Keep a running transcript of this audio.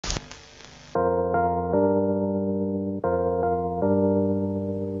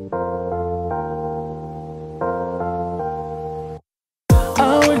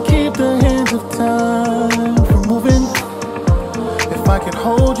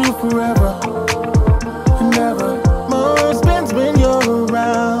you forever and ever. More spins when you're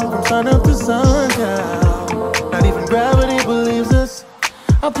around. From sun up to sundown. Not even gravity believes us.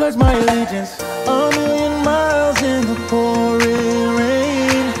 I pledge my allegiance. A million miles in the pouring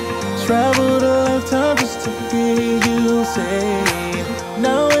rain. Traveled a lifetime just to hear you say,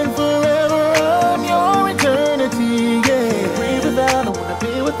 now and forever I'm your eternity. Yeah, breathe without, I wanna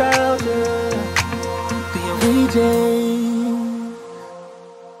be without you. The Arijes.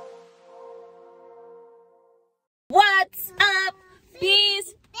 What's up,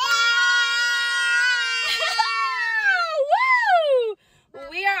 bees? Woo!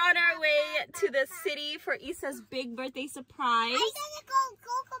 We are on our way to the city for Issa's big birthday surprise. I'm gonna go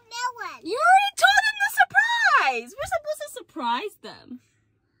Cocomelon. You already told them the surprise. We're supposed to surprise them.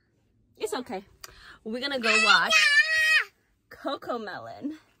 It's okay. We're gonna go watch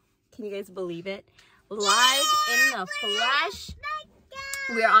Cocomelon. Can you guys believe it? Live in the flesh.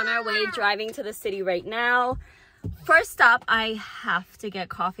 We are on our way driving to the city right now. First stop, I have to get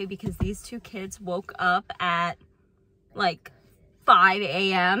coffee because these two kids woke up at like 5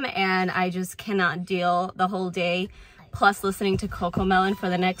 a.m. and I just cannot deal the whole day plus listening to Cocomelon for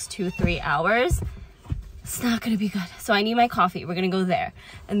the next 2-3 hours. It's not gonna be good. So I need my coffee. We're gonna go there.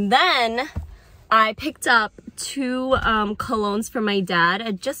 And then I picked up 2 colognes for my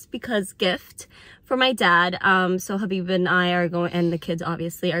dad, just because gift for my dad. So Habib and I are going, and the kids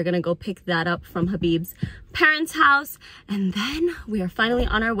obviously are gonna go pick that up from Habib's parents' house. And then we are finally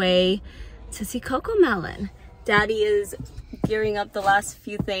on our way to see Cocomelon. Daddy is gearing up the last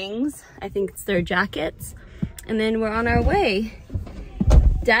few things. I think it's their jackets. And then we're on our way.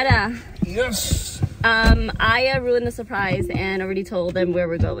 Dada. Yes. Aya ruined the surprise and already told them where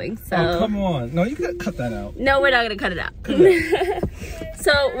we're going. So oh, come on. No, you can cut that out. No, we're not gonna cut it out.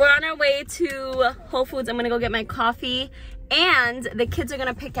 So we're on our way to Whole Foods. I'm gonna go get my coffee, and the kids are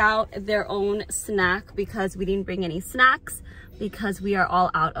gonna pick out their own snack because we didn't bring any snacks because we are all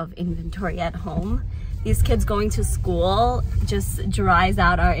out of inventory at home. These kids going to school just dries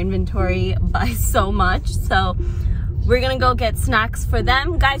out our inventory by so much. So we're gonna go get snacks for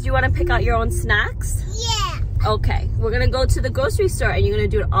them. Guys, you wanna pick out your own snacks? Yeah. Okay, we're gonna go to the grocery store and you're gonna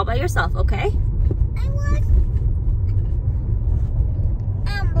do it all by yourself, okay? I want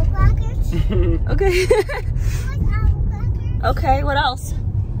apple crackers. Okay. I want apple crackers. Okay, what else?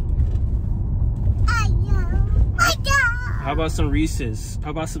 I know. I know. How about some Reese's?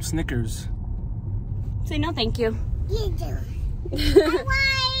 How about some Snickers? Say no thank you. You do. I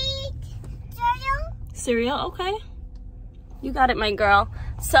want cereal. Cereal, okay. You got it, my girl.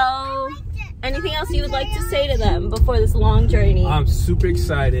 So, anything else you would like to say to them before this long journey? I'm super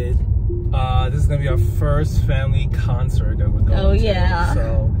excited. This is gonna be our first family concert that we're going to. Yeah.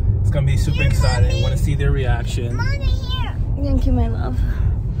 So it's gonna be super exciting. I want to see their reaction. Mommy, here. Thank you, my love.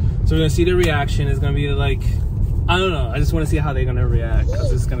 So we're gonna see their reaction. It's gonna be like, I don't know. I just want to see how they're gonna react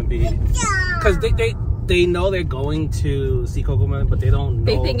because it's gonna be, because they know they're going to see Cocomelon, but they don't know.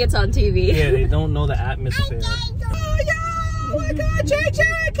 They think it's on TV. Yeah, they don't know the atmosphere. Oh my God, JJ,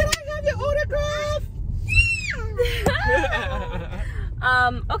 can I have your autograph?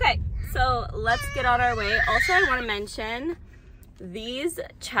 Okay, so let's get on our way. Also, I want to mention these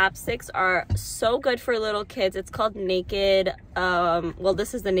chapsticks are so good for little kids. It's called Naked. Well,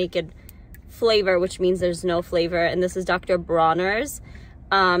 this is the Naked flavor, which means there's no flavor, and this is Dr. Bronner's.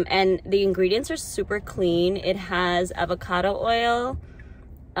 And the ingredients are super clean. It has avocado oil,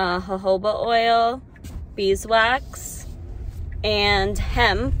 jojoba oil, beeswax, and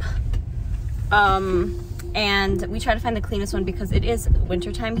hemp. And we try to find the cleanest one because it is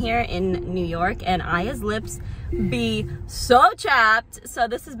wintertime here in New York and Aya's lips be so chapped. So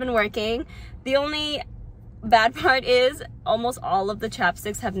this has been working. The only bad part is almost all of the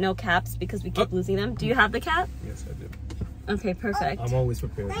chapsticks have no caps because we keep losing them. Do you have the cap? Yes, I do. Okay, perfect. I'm always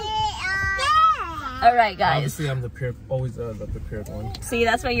prepared. All right, guys. Obviously, I'm always the prepared one. See,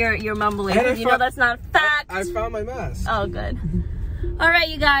 that's why you're mumbling. And You know that's not fact. I found my mask. Oh, good. All right,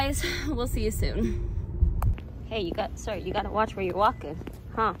 you guys. We'll see you soon. Hey, you gotta watch where you're walking,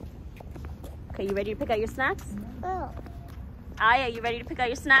 huh? Okay, you ready to pick out your snacks? Oh. Aya, you ready to pick out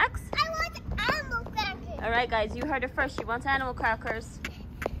your snacks? I want animal crackers. All right, guys. You heard it first. She wants animal crackers.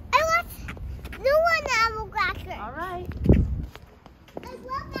 I want animal crackers. All right. I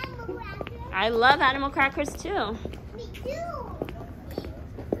love animal crackers. I love animal crackers too. Me too.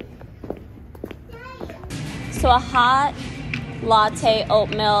 So a hot latte oat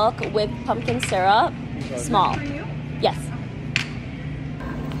milk with pumpkin syrup, small. Yes.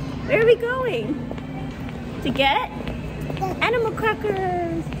 Where are we going? To get animal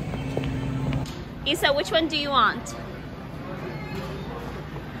crackers. Issa, which one do you want?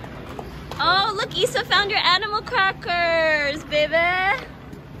 look, Issa found your animal crackers, baby.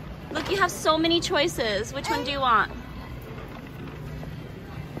 Look, you have so many choices. Which one do you want?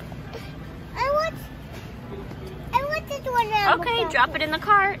 I want this one. Okay, drop it in the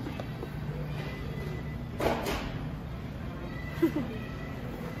cart.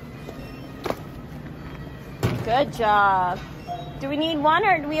 Good job. Do we need one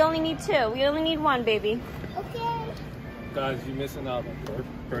or do we only need two? We only need one, baby. Okay. Guys, you're missing out on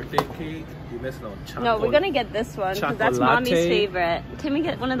birthday cake. You're missing out on chocolate. No, we're gonna get this one because that's Chocolate. mommy's favorite. Can we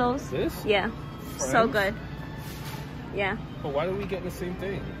get one of those? This? Yeah. So good. Yeah. But why are we getting the same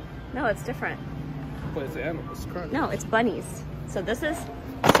thing? No, it's different. But it's animal. It's crunch. No, it's bunnies. So this is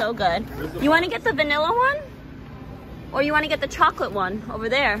so good. You want to get the vanilla one? Or you want to get the chocolate one over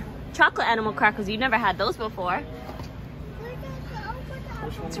there? Chocolate animal crackers. You've never had those before.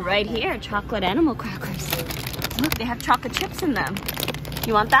 It's right here. Chocolate animal crackers. Look, they have chocolate chips in them.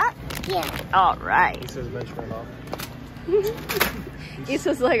 You want that? Yeah. All right. It says venturing off.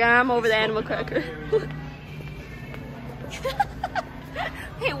 Issa's like, I'm over the animal cracker.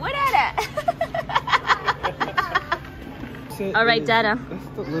 Hey, what at it? All right, Dada.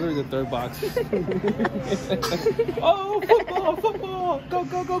 That's literally the third box. Oh, football, football.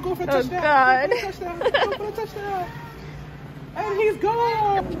 Go for a touchdown. God. Go for a touchdown. Go for a touchdown. And he's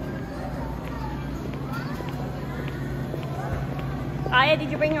gone. Aya,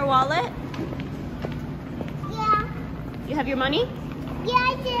 did you bring your wallet? Yeah. You have your money? Yeah,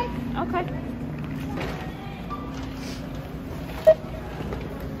 I did. Okay.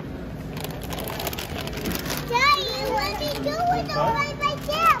 Daddy, let me do it all by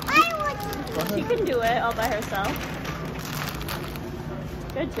myself. I want to. She can do it all by herself.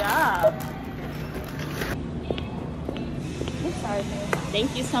 Good job. Sorry. Thank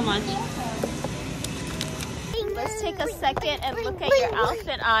you so much. Let's take a second and look at your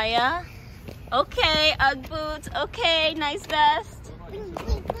outfit, Aya. Okay, Ugg boots. Okay, nice vest.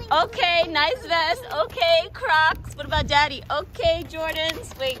 Okay, nice vest. Okay, Crocs. What about Daddy? Okay,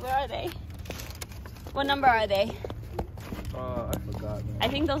 Jordans. Wait, where are they? What number are they? I forgot. I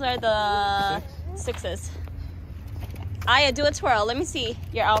think those are the sixes. Aya, do a twirl. Let me see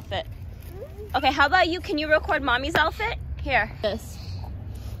your outfit. Okay, how about you? Can you record mommy's outfit? Here. This.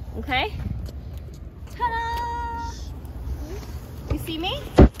 Okay? Ta-da! You see me?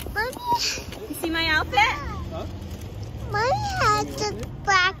 Mommy, You see my outfit? Huh? Mommy has the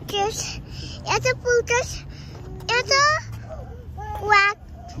blackers, and the boots, and the black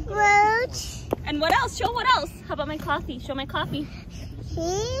roads. And what else? Show what else? How about my coffee? Show my coffee.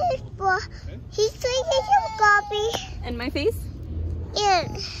 He's drinking some coffee. And my face?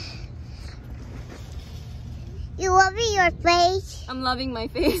 And you loving your face? I'm loving my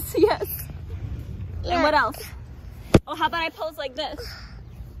face, yes. Yeah. And what else? Oh, how about I pose like this?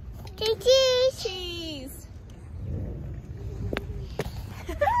 Cheese. Cheese.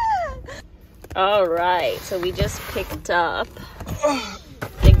 All right, so we just picked up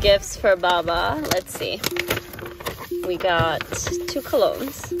the gifts for Baba. Let's see. We got 2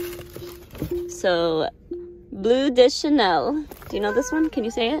 colognes. So, Bleu de Chanel. Do you know this one? Can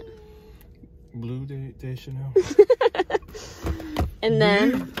you say it? Blue de Chanel. And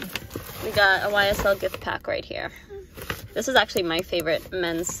then we got a YSL gift pack right here. This is actually my favorite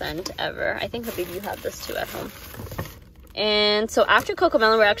men's scent ever. I think Habib, you have this too at home. And so after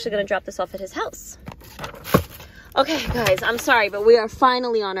Cocomelon, we're actually going to drop this off at his house. Okay, guys, I'm sorry, but we are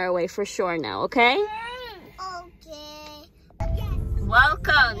finally on our way for sure now, okay? Okay.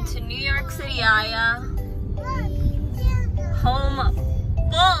 Welcome to New York City, Aya. Home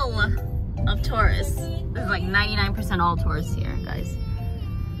full of tourists. This is like 99% all tourists here, guys.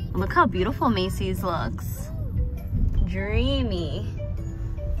 Look how beautiful Macy's looks. Dreamy.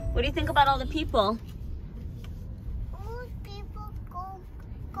 What do you think about all the people? Most people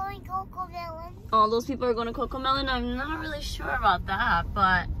going Cocomelon. All those people are going to Cocomelon? I'm not really sure about that,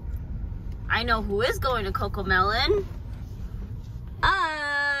 but I know who is going to Cocomelon.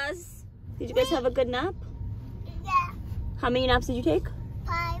 Us. Did you guys have a good nap? Yeah. How many naps did you take?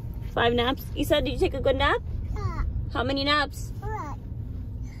 5. 5 naps. Issa, did you take a good nap? How many naps? Right.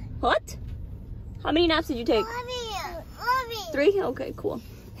 What? How many naps did you take? Mommy. 3? Okay, cool.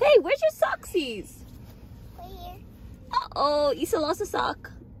 Hey, where's your socksies? Right here. Uh-oh, Issa lost a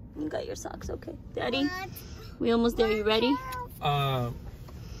sock. You got your socks, okay. Daddy, we almost there. You ready? I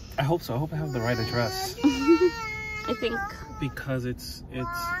hope so. I hope I have the right address. I think. Because it's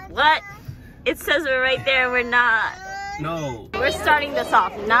What? It says we're right there, we're not. no. We're starting this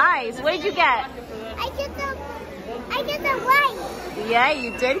off. Nice. What did you get? I get the light. Yeah,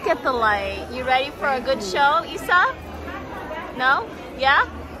 you did get the light. You ready for a good show, Issa? No? Yeah?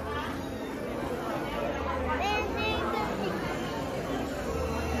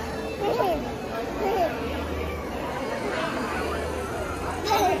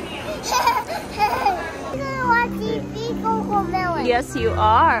 watermelon. Yes, you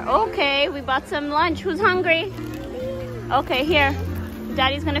are. Okay, we bought some lunch. Who's hungry? Okay, here.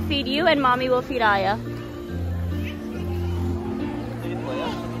 Daddy's gonna feed you and Mommy will feed Aya.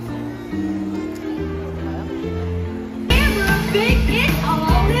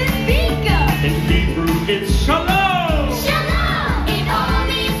 In Hebrew, it's shalom. Shalom! It all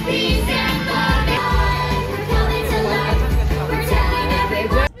means peace and love. We're coming to life. We're telling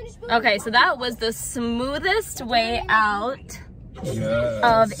everyone. Okay, so that was the smoothest way out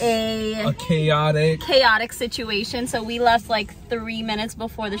of a chaotic situation. So we left like 3 minutes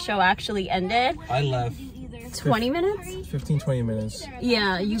before the show actually ended. I left 20 minutes? 15-20 minutes.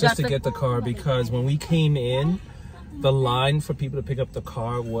 Yeah, you just got to get the car, because when we came in, the line for people to pick up the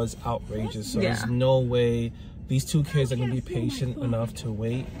car was outrageous. So there's no way these two kids are gonna be patient enough to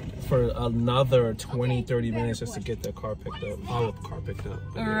wait for another 20-30 minutes just to get their car picked up. Our car picked up.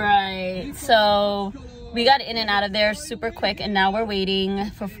 Right. So we got in and out of there super quick, and now we're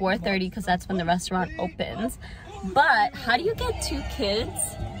waiting for 4:30 because that's when the restaurant opens. But how do you get two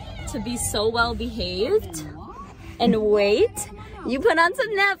kids to be so well behaved and wait? You put on some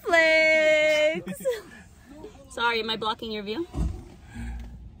Netflix. Sorry, am I blocking your view?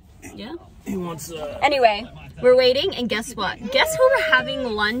 Yeah. He wants Anyway, we're waiting, and guess what? Guess who we're having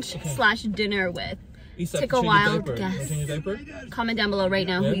lunch/dinner with? Take a wild guess. Comment down below right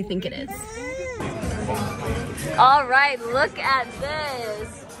now who you think it is. All right, look at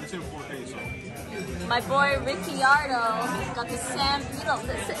this. My boy Ricciardo got the Sam. You know,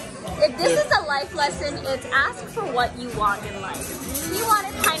 listen. If this is a life lesson, it's ask for what you want in life. He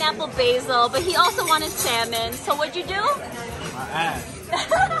wanted pineapple basil, but he also wanted salmon. So what'd you do? my ass.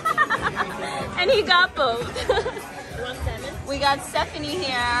 And he got both. We got Stephanie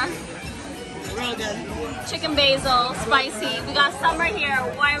here. Real good. Chicken basil, spicy. We got Summer here,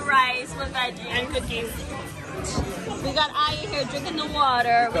 white rice with veggies. And cookies. We got Aya here drinking the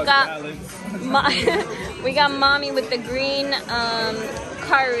water. We got we got Mommy with the green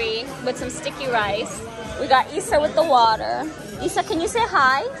curry with some sticky rice. We got Issa with the water. Issa, can you say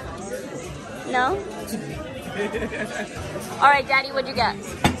hi? No? All right, Daddy, what'd you get?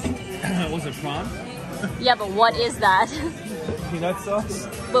 Was it prawn? Yeah, but what is that? Peanut sauce?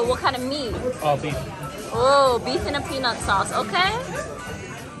 But what kind of meat? Oh, beef. Oh, beef in a peanut sauce. Okay.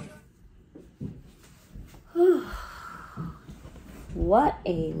 What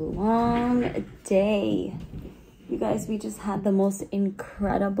a long day. You guys, we just had the most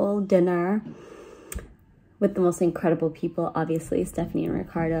incredible dinner with the most incredible people, obviously, Stephanie and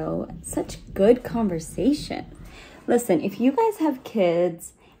Ricardo. Such good conversation. Listen, if you guys have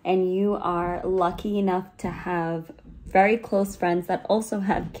kids and you are lucky enough to have very close friends that also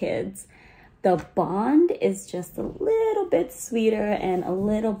have kids, the bond is just a little bit sweeter and a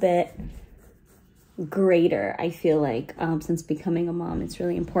little bit greater. I feel like since becoming a mom, it's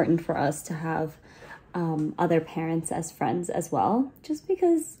really important for us to have other parents as friends as well, just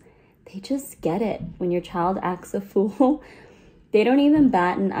because they just get it. When your child acts a fool, they don't even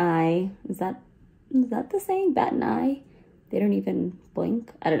bat an eye. Is that the saying? Bat an eye? They don't even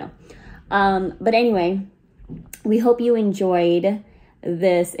blink? I don't know. But anyway, we hope you enjoyed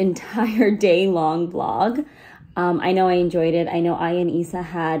this entire day-long vlog. I know I enjoyed it. I know I and Issa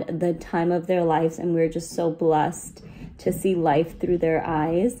had the time of their lives, and we're just so blessed to see life through their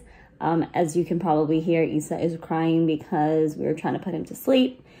eyes. As you can probably hear, Issa is crying because we were trying to put him to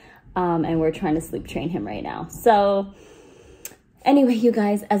sleep, and we're trying to sleep train him right now. So anyway, you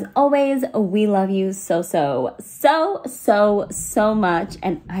guys, as always, we love you so much,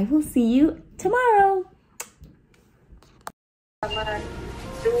 and I will see you tomorrow.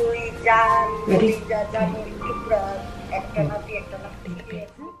 Ready?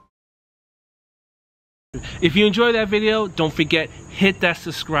 If you enjoyed that video, don't forget, hit that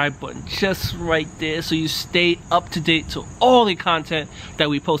subscribe button just right there so you stay up to date to all the content that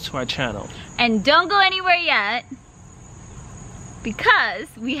we post to our channel. And don't go anywhere yet, because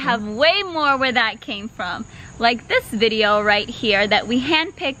we have way more where that came from. Like this video right here that we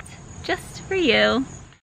handpicked just for you.